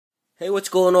Hey, what's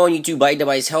going on YouTube?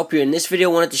 iDevice Help here. In this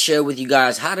video I wanted to share with you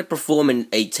guys how to perform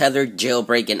a tethered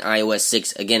jailbreak in iOS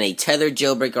 6. Again, a tethered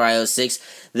jailbreak or iOS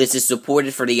 6. This is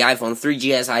supported for the iPhone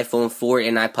 3GS, iPhone 4,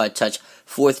 and iPod Touch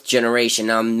 4th generation.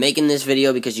 Now, I'm making this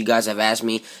video because you guys have asked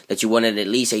me that you wanted at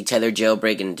least a tethered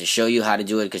jailbreak and to show you how to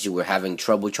do it because you were having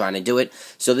trouble trying to do it.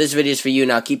 So this video is for you.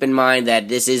 Now, keep in mind that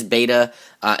this is beta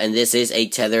and this is a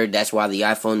tethered. That's why the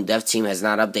iPhone dev team has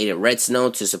not updated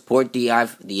Redsn to support the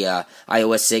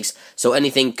iOS 6. So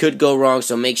anything could go wrong.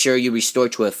 So make sure you restore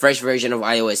to a fresh version of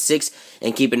iOS 6.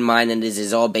 And keep in mind that this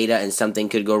is all beta and something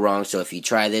could go wrong. So if you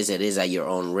try this, it is at your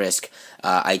own risk.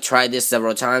 I tried this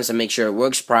several times to make sure it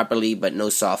works properly, but no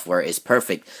software is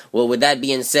perfect. Well, with that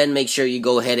being said, make sure you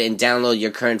go ahead and download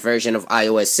your current version of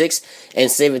iOS 6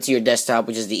 and save it to your desktop,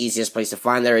 which is the easiest place to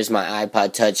find. There is my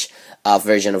iPod Touch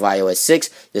version of iOS 6.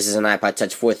 This is an iPod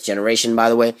Touch 4th generation, by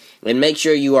the way. And make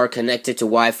sure you are connected to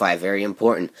Wi-Fi, very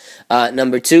important.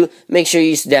 Number 2, make sure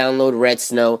you download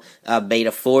Redsn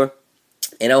Beta 4.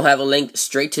 And I'll have a link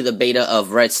straight to the beta of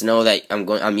Redsn that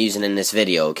I'm using in this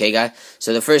video, okay, guys?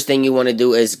 So the first thing you want to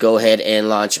do is go ahead and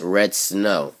launch Redsn.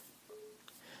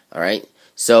 All right.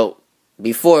 So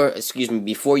before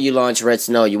you launch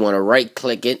Redsn, you want to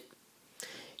right-click it.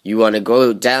 You want to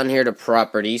go down here to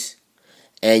Properties,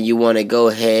 and you want to go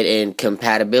ahead and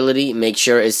Compatibility. Make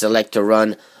sure it's select to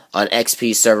run on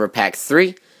XP Server Pack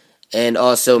 3, and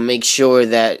also make sure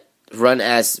that Run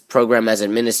as Program as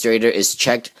Administrator is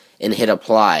checked and hit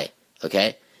apply,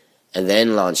 okay? And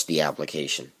then launch the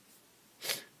application.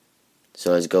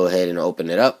 So let's go ahead and open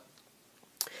it up.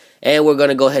 And we're going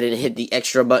to go ahead and hit the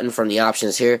extra button from the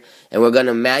options here. And we're going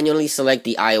to manually select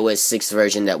the iOS 6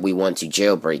 version that we want to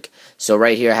jailbreak. So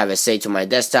right here I have it saved to my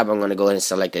desktop. I'm going to go ahead and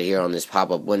select it here on this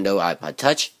pop-up window, iPod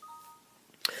Touch.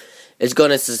 It's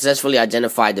going to successfully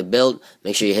identify the build.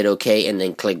 Make sure you hit OK and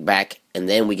then click back. And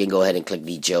then we can go ahead and click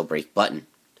the jailbreak button.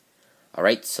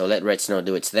 Alright, so let Redsn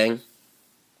do its thing.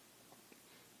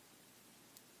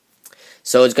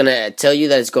 So it's going to tell you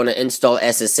that it's going to install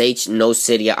SSH, no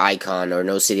Cydia icon or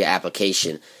no Cydia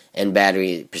application, and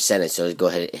battery percentage. So let's go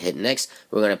ahead and hit next.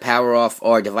 We're going to power off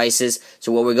our devices.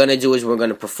 So what we're going to do is we're going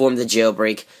to perform the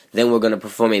jailbreak, then we're going to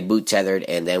perform a boot tethered,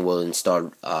 and then we'll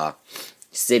install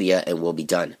Cydia and we'll be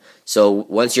done. So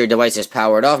once your device is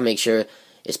powered off, make sure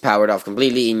it's powered off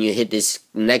completely, and you hit this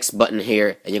next button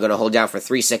here, and you're going to hold down for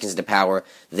 3 seconds to power,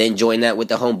 then join that with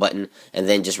the home button, and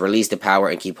then just release the power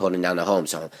and keep holding down the home.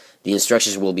 So the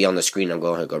instructions will be on the screen. I'm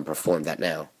going to perform that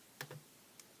now.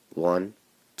 1,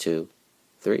 2,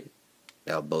 3.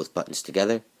 Now both buttons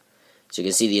together. So you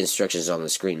can see the instructions on the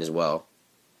screen as well.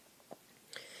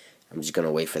 I'm just going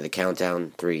to wait for the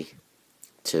countdown. 3,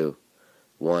 2,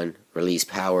 1. Release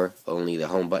power, only the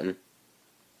home button.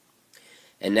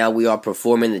 And now we are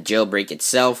performing the jailbreak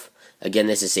itself. Again,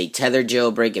 this is a tethered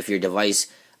jailbreak. If your device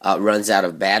runs out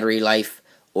of battery life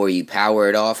or you power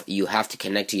it off, you have to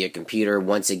connect to your computer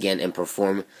once again and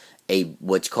perform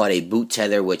what's called a boot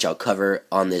tether, which I'll cover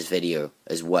on this video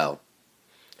as well.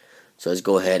 So let's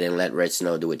go ahead and let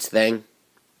Redsn do its thing.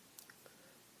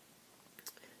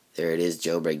 There it is,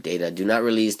 jailbreak data. Do not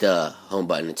release the home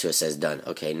button until it says done.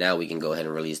 Okay, now we can go ahead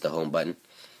and release the home button.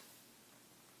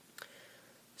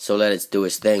 So let it do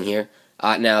its thing here.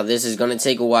 Now, this is going to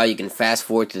take a while. You can fast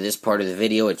forward to this part of the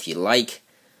video if you like.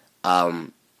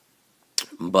 But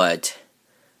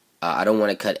I don't want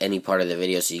to cut any part of the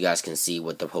video so you guys can see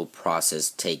what the whole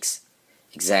process takes.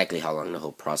 Exactly how long the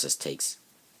whole process takes.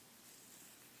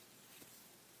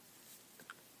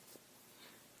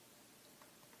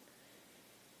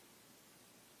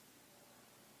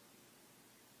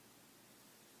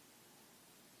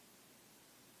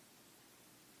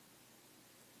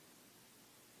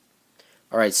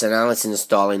 Alright, so now it's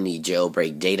installing the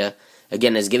jailbreak data.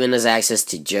 Again, it's giving us access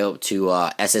to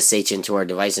SSH into our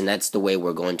device, and that's the way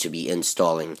we're going to be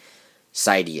installing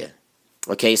Cydia.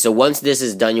 Okay, so once this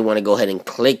is done, you want to go ahead and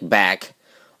click back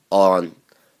on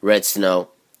Redsn,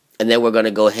 and then we're going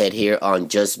to go ahead here on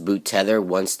just boot tether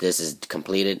once this is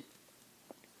completed,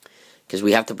 because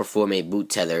we have to perform a boot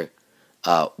tether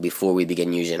before we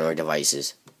begin using our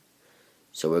devices.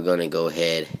 So we're going to go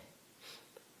ahead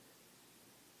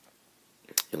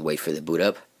and wait for the boot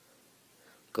up.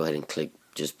 Go ahead and click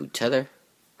just boot tether.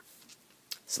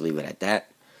 Let's leave it at that.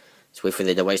 Let's wait for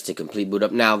the device to complete boot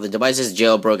up. Now the device is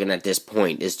jailbroken at this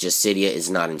point. It's just Cydia is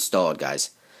not installed,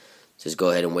 guys. So just go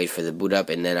ahead and wait for the boot up,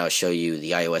 and then I'll show you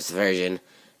the iOS version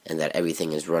and that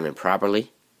everything is running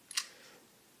properly.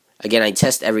 Again, I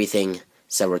test everything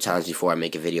several times before I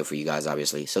make a video for you guys,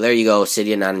 obviously. So there you go,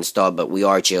 Cydia not installed, but we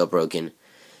are jailbroken,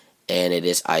 and it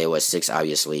is iOS 6,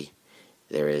 obviously.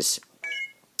 There is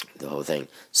the whole thing.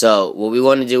 So what we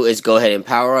want to do is go ahead and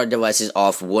power our devices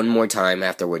off one more time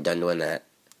after we're done doing that.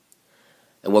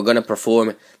 And we're going to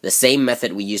perform the same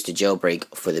method we used to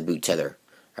jailbreak for the boot tether.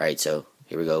 Alright, so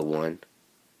here we go. 1,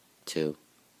 2,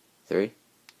 3.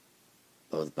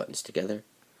 Both buttons together.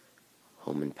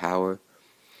 Home and power.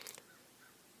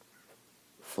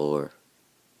 4,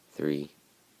 3,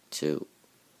 2,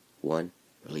 1.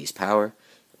 Release power.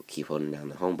 We'll keep holding down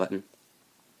the home button.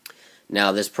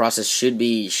 Now this process should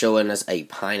be showing us a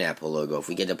pineapple logo. If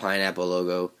we get the pineapple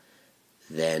logo,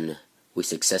 then we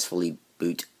successfully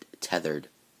boot Tethered.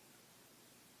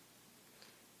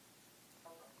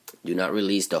 Do not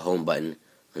release the home button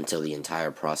until the entire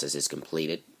process is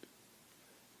completed.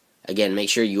 Again, make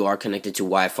sure you are connected to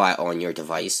Wi-Fi on your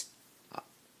device.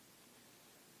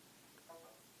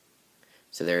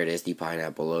 So there it is, the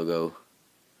pineapple logo.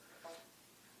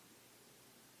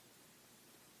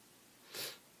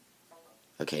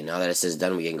 Okay, now that it says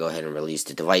done, we can go ahead and release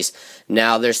the device.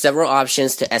 Now, there's several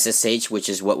options to SSH, which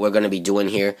is what we're going to be doing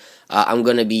here. I'm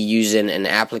going to be using an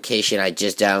application I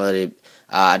just downloaded.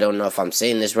 I don't know if I'm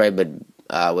saying this right, but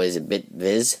what is it,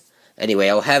 BitViz? Anyway,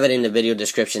 I'll have it in the video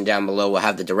description down below. We'll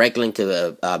have the direct link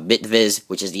to BitViz,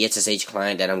 which is the SSH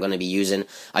client that I'm going to be using.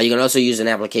 You can also use an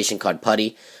application called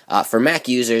Putty. For Mac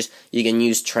users, you can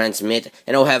use Transmit,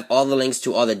 and I'll have all the links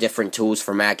to all the different tools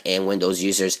for Mac and Windows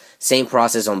users. Same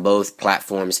process on both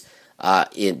platforms.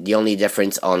 The only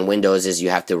difference on Windows is you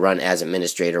have to run as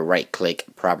administrator, right-click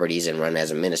Properties, and run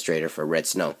as administrator for Red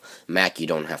Snow. Mac, you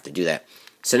don't have to do that.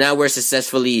 So now we're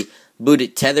successfully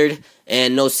booted Tethered,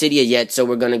 and no Cydia yet, so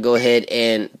we're going to go ahead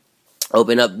and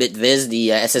open up BitViz, the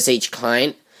SSH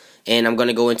client, and I'm going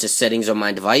to go into settings on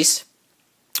my device,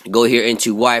 go here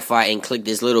into Wi-Fi, and click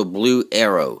this little blue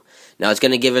arrow. Now it's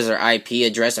going to give us our IP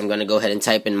address. I'm going to go ahead and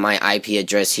type in my IP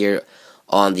address here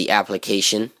on the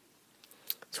application.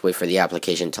 Let's wait for the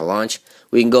application to launch.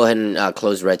 We can go ahead and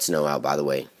close Red Snow out, by the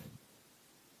way.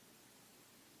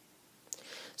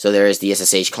 So there is the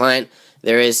SSH client.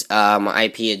 There is my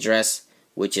IP address,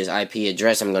 which is IP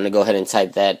address. I'm going to go ahead and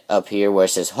type that up here where it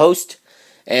says host.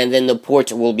 And then the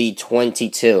port will be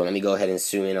 22. Let me go ahead and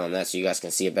zoom in on that so you guys can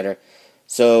see it better.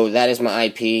 So that is my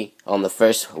IP on the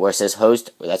first where it says host.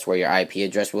 That's where your IP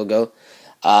address will go.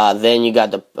 Then you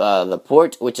got the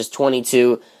port, which is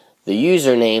 22. The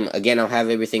username, again, I'll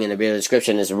have everything in the video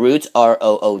description, is root,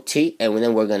 R-O-O-T. And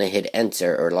then we're going to hit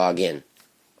enter or log in.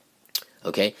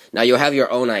 Okay, now you'll have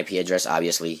your own IP address,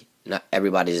 obviously. Not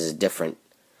everybody's is different.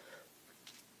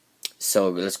 So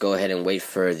let's go ahead and wait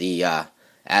for the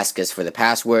ask us for the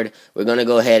password. We're going to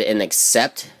go ahead and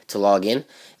accept to log in.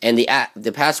 And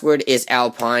the password is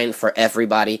alpine for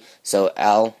everybody. So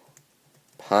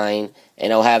alpine.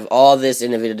 And I'll have all this in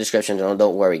the video description.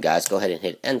 Don't worry, guys. Go ahead and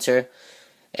hit enter.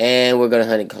 And we're going to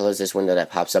go ahead and close this window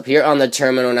that pops up here. On the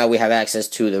terminal now we have access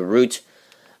to the root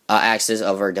access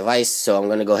of our device, so I'm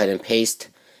going to go ahead and paste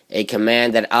a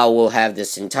command that I will have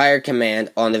this entire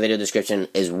command on the video description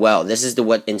as well. This is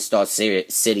what installs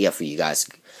Cydia for you guys.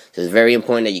 So it's very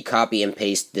important that you copy and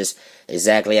paste this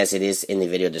exactly as it is in the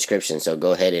video description. So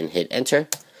go ahead and hit enter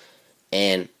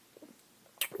and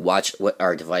watch what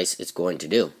our device is going to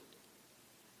do.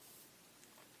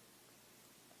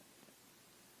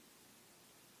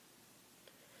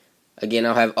 Again,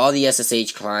 I'll have all the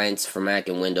SSH clients for Mac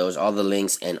and Windows, all the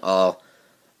links and all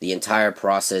the entire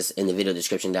process in the video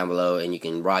description down below, and you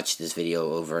can watch this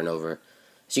video over and over.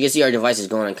 So you can see our device is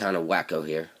going kind of wacko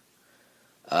here.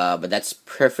 But that's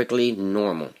perfectly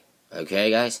normal. Okay,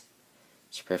 guys?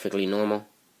 It's perfectly normal.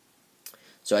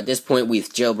 So at this point, we've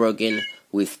jailbroken,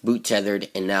 we've boot tethered,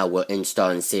 and now we're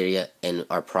installing Cydia, and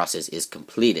our process is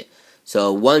completed.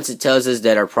 So once it tells us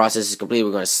that our process is complete, we're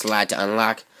going to slide to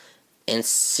unlock. And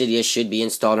Cydia should be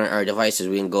installed on our devices.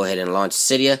 We can go ahead and launch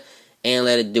Cydia and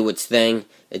let it do its thing.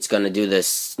 It's going to do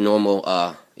this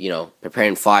normal,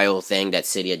 preparing file thing that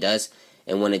Cydia does.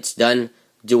 And when it's done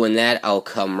doing that, I'll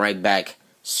come right back,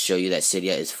 show you that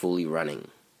Cydia is fully running.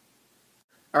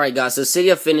 Alright guys, so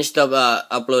Cydia finished up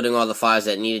uploading all the files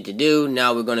that it needed to do.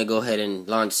 Now we're going to go ahead and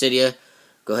launch Cydia.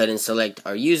 Go ahead and select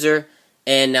our user.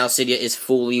 And now Cydia is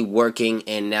fully working,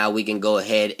 and now we can go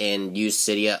ahead and use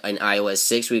Cydia in iOS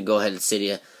 6. We can go ahead and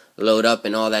Cydia load up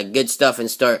and all that good stuff and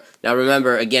start. Now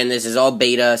remember, again, this is all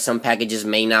beta. Some packages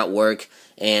may not work,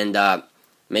 and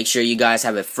make sure you guys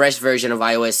have a fresh version of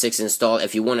iOS 6 installed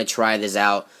if you want to try this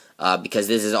out, because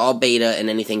this is all beta and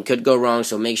anything could go wrong,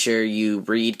 so make sure you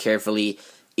read carefully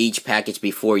each package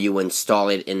before you install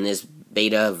it in this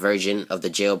beta version of the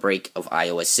jailbreak of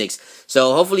iOS 6.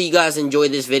 So hopefully you guys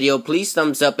enjoyed this video. Please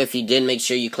thumbs up if you did. Make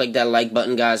sure you click that like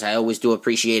button, guys. I always do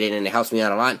appreciate it, and it helps me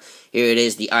out a lot. Here it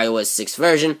is, the iOS 6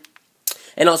 version.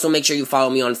 And also make sure you follow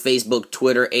me on Facebook,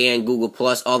 Twitter, and Google+.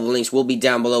 All the links will be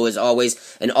down below as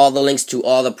always, and all the links to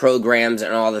all the programs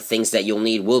and all the things that you'll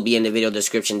need will be in the video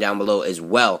description down below as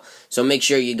well. So make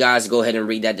sure you guys go ahead and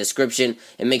read that description,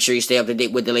 and make sure you stay up to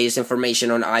date with the latest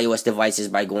information on iOS devices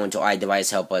by going to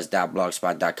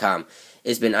iDeviceHelpUs.blogspot.com.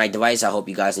 It's been iDevice. I hope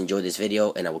you guys enjoyed this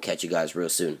video, and I will catch you guys real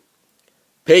soon.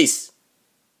 Peace!